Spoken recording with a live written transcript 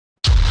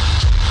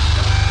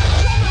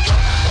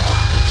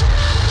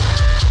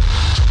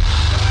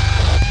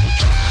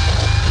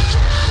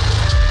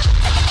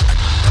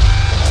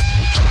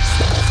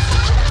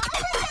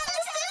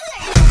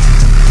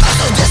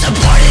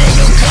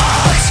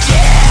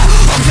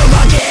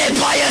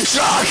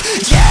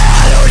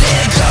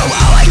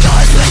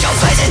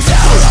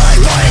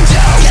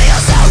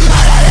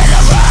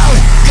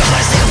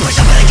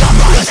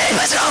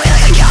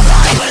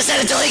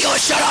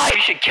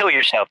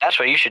yourself. That's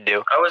what you should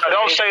do.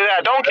 Don't say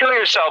that. Don't kill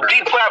yourself.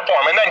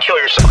 Deplatform and then kill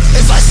yourself.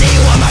 If I see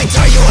you, I might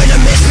turn you into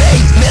miss me.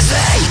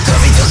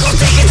 Curvy took on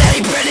thinking that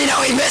he pretty,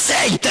 now he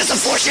missing. That's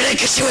unfortunate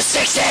cause she was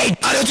 16.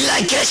 I don't do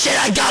that good shit,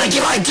 I gotta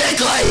get my dick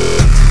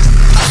laid.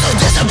 I'm so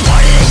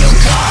disappointed in you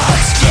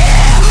cocks.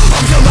 Yeah,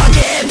 I'm too much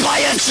hit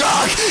by a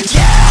truck.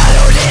 Yeah, I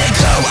don't need a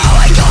clue. All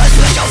I got is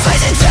switch your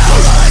face into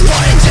all I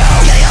wanted to.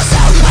 Get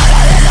yourself out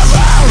of the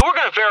road. We're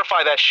gonna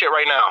verify that shit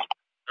right now.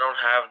 I don't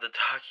have the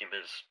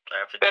documents. I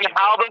have to. Then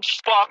how the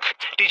fuck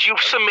did you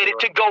submit it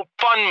to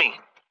GoFundMe?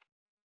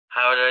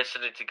 How did I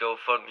send it to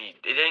GoFundMe?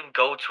 It didn't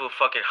go to a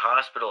fucking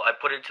hospital. I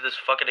put it to this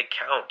fucking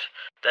account.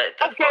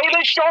 Okay,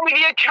 then show me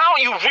the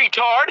account, you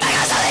retard! I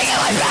got something in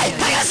my brain.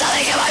 I got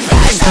something in my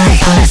brain. Something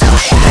in my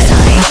head.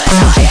 Something in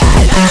my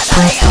head. I got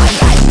something in my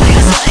brain. I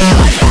got something in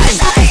my brain.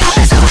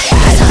 Something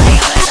in my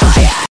head.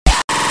 Something in my head.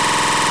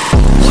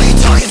 What you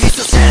talking if you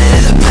still standing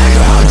in the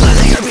background? Glad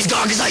the herpes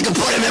gone cause I can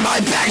put him in my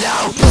bag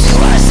now. Pussy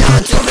wanna sell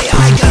it to me,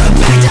 I ain't gonna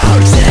back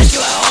down. Sit at you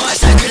at home, I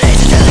send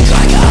grenades into the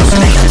crack house.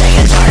 Make them take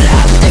a turn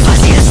out. If I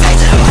see his face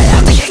then I might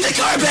have to kick the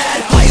carpet.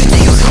 Why you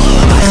think you cool?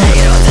 Am I saying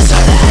you don't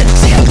deserve that?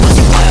 See a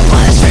pussy boy up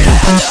on the street, I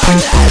have to earn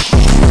that.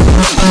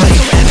 I'm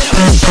putting a rabbit up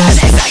in his chest.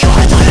 They faggot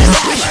while I talk to his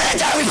ass. We burn it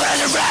down, we burn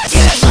it to rats.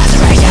 Give him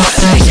laceration,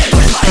 motivation.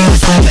 Put his body on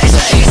his side,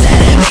 basement. He said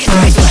it, make it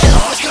race. Play the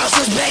horse, girls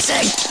who's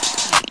basic.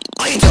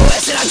 All you do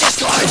is sit on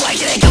Discord. Like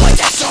it ain't going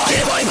that short.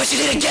 Get it money, but you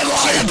need to get more.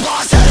 Get a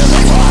boss out of the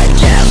one.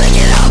 Yeah, lick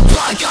it up,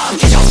 block up.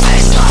 Get your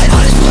face line.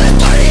 I just put a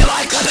 30 in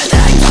my clip and then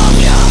I dump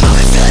ya. I've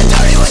been feeling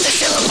dirty with the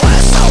shit, look what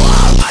I so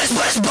up. I just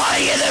put his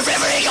body in the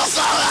river, he gon'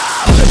 flow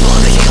up. I'm gonna pull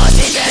him, he gon'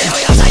 teach it. Hit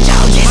me upside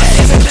down, teach it.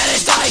 If your bed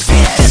is dying,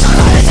 feed it. It's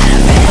alright, it's an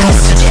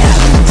advance.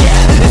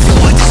 Yeah. If you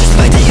want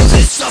disrespect, then you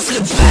could suffer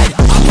the bed.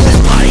 I put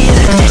his body in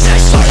the ditch and I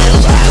started to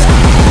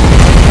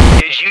laugh.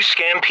 Did you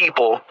scam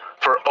people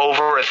for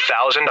over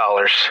 $1,000?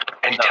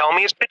 And tell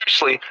me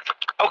seriously.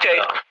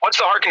 Okay, what's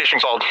the heart condition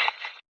called?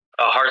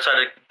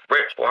 Right-sided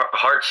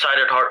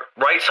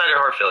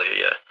heart failure,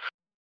 yeah.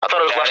 I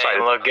thought it was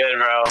left-sided. Look good,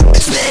 bro.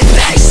 Spin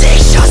back,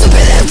 6 shots up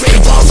in that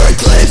revolver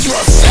clip. You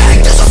a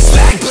fact, that's a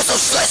fact. Put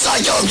some stress on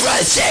your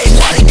breath. Say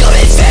wanna come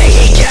in fake,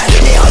 he can't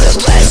get me on the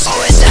list.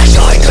 Always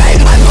actually great,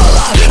 I pull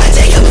up, I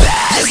take a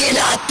bath. You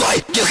cannot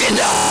fight, you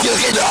cannot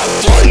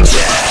fight,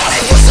 yeah.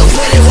 Hey, what's the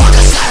point in walk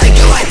aside and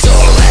go right to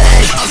a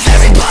limit of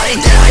everybody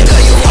that I know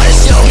you want to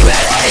still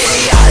bet.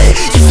 Idiotic,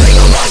 you feel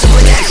your lungs up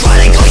with that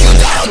chronic, oh you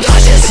die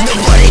nauseous.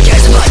 Nobody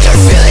cares about your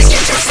feelings,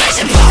 get your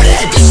face about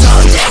it.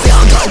 Someday we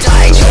all go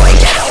die, you ain't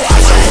get no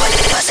option. When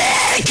it was a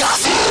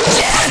handcuff,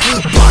 yeah.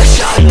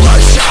 Buckshot,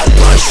 buckshot,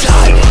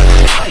 buckshot.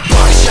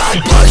 Buckshot,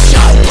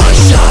 buckshot,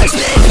 buckshot.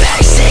 Spin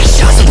back, 6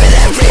 shots up in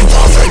that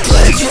revolver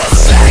clip. You a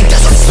fact,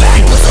 that's a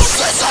fact. Put some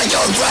stress on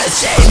your breath.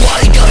 Say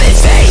wanna come in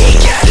fake, he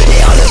can't get me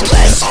on the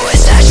list.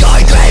 Always that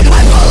short grave,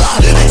 I pull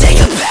up, I take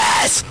a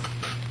pass.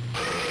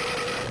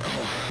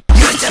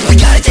 You a type of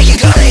guy that think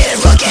you're gonna hit a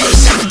rookie. You a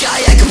type of guy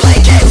I can play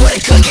a game with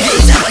a cookie. You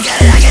a type of guy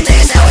that I can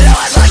take a sound with no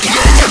I'm lucky. You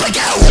a type of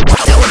guy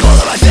that would pull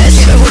on my fist.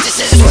 Even with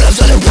decisions when I'm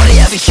done and bloody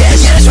heavy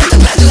kids. Yeah, that's right, the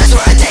bathroom, that's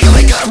where I take them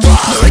and go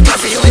wrong. We're good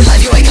for you in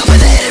life, you ain't come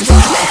with a hidden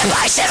wrong. Man,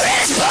 my shit ran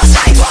its pulse,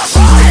 I ain't wrong.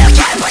 I don't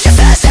care, push your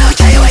fast out,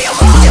 tell you where you're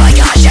wrong. Till my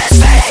gosh, it's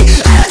fading,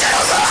 I don't do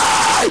no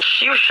wrong.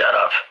 You shut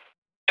up.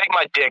 Take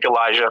my dick,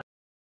 Elijah.